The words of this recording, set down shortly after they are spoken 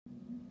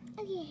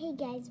Okay, hey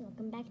guys,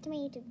 welcome back to my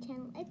YouTube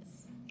channel.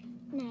 It's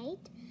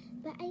night,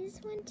 but I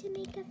just want to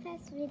make a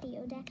fast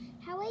video that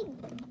how I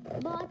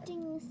bought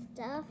new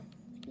stuff.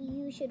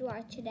 You should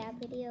watch that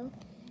video.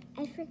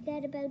 I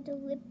forgot about the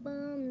lip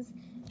balms,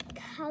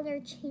 color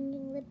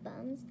changing lip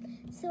balms.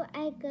 So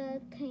I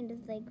got kind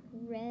of like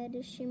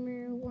red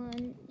shimmery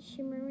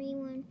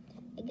one.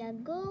 I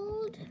got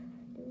gold,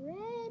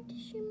 red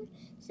shimmer.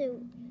 So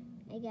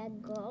I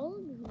got gold,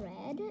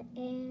 red,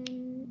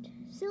 and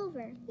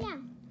silver. Yeah.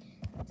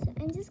 So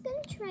I'm just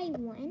gonna try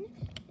one.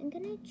 I'm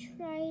gonna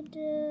try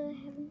to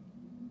have.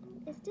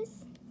 Is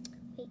this?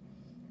 Wait,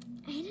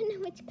 I don't know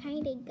which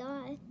kind I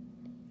got.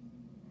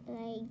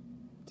 Like,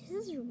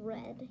 this is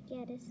red.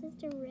 Yeah, this is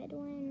the red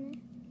one.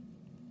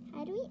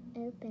 How do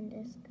we open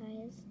this,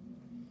 guys?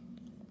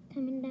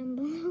 Comment down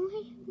below.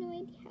 I have no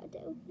idea how to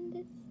open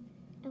this.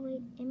 Oh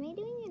wait, am I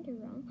doing it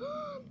wrong?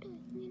 I'm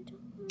doing it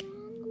the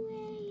wrong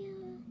way.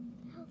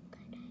 How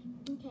could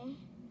I? Okay,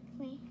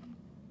 wait.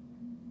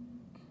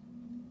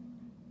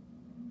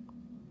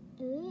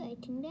 Ooh, I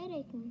think that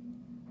I can.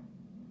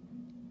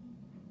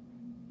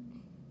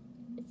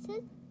 It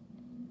says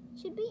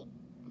should be.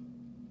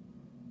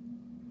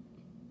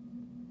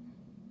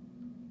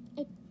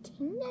 I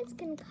think that's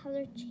gonna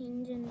color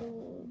change in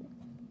the.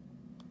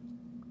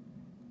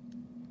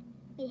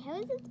 Wait, how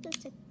is it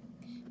supposed to?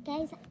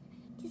 Guys,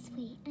 just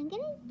wait. I'm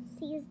gonna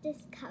see if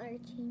this color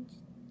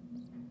changed.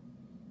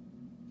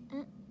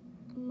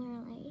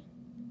 More like.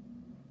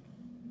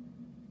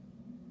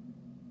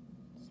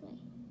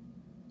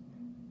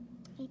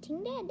 I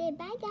think that did.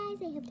 Bye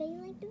guys, I hope that you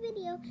liked the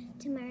video.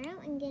 Tomorrow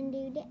I'm gonna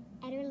do the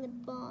other lip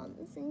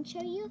balms and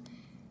show you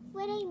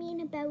what I mean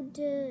about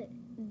the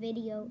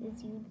video.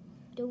 If you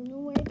don't know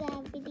where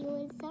that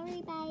video is,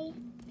 sorry, bye.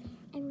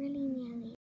 I'm really yelling.